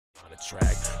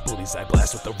Track. Bullies I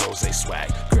blast with the rose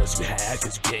swag. Girls you had,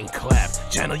 cause you getting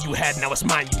clapped. Channel you had, now it's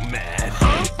mine, you mad.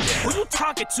 Huh? Yeah. Who you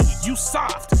talking to? You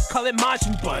soft. Call it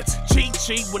Majin Butts.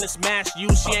 Cheat when it's smash you.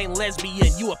 She ain't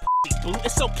lesbian, you a boo.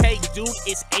 It's okay, dude.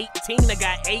 It's 18. I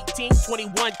got 18,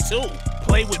 21 too.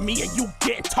 Play with me and you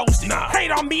getting toasted. Nah.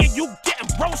 Hate on me and you getting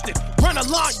roasted. Run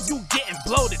along, you getting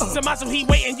bloated. Samasu he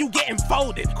waiting, you getting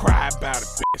folded. Cry about it,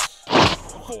 bitch.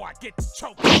 Before I get to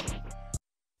choking.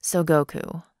 So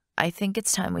Goku, I think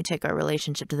it's time we take our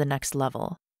relationship to the next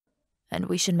level. And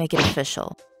we should make it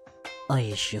official. Are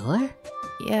you sure?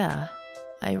 Yeah,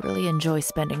 I really enjoy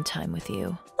spending time with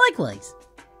you. Likewise.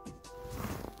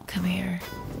 Come here.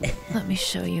 Let me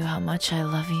show you how much I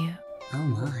love you. Oh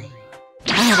my.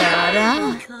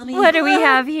 What do we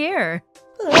have here?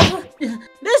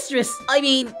 Mistress, I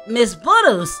mean, Miss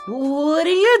Vados, what are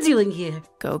you doing here?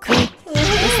 Goku? What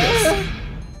is this?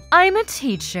 I'm a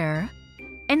teacher.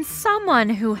 And someone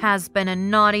who has been a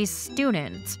naughty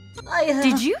student.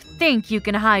 Did you think you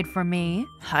can hide from me?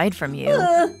 Hide from you?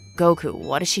 Goku,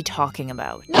 what is she talking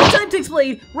about? No time to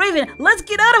explain. Raven, let's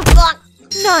get out of—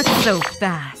 Not so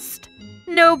fast.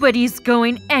 Nobody's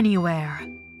going anywhere.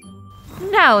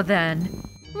 Now then,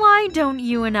 why don't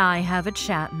you and I have a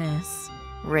chat, miss?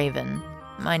 Raven.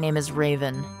 My name is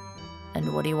Raven.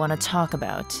 And what do you want to talk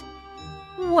about?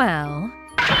 Well,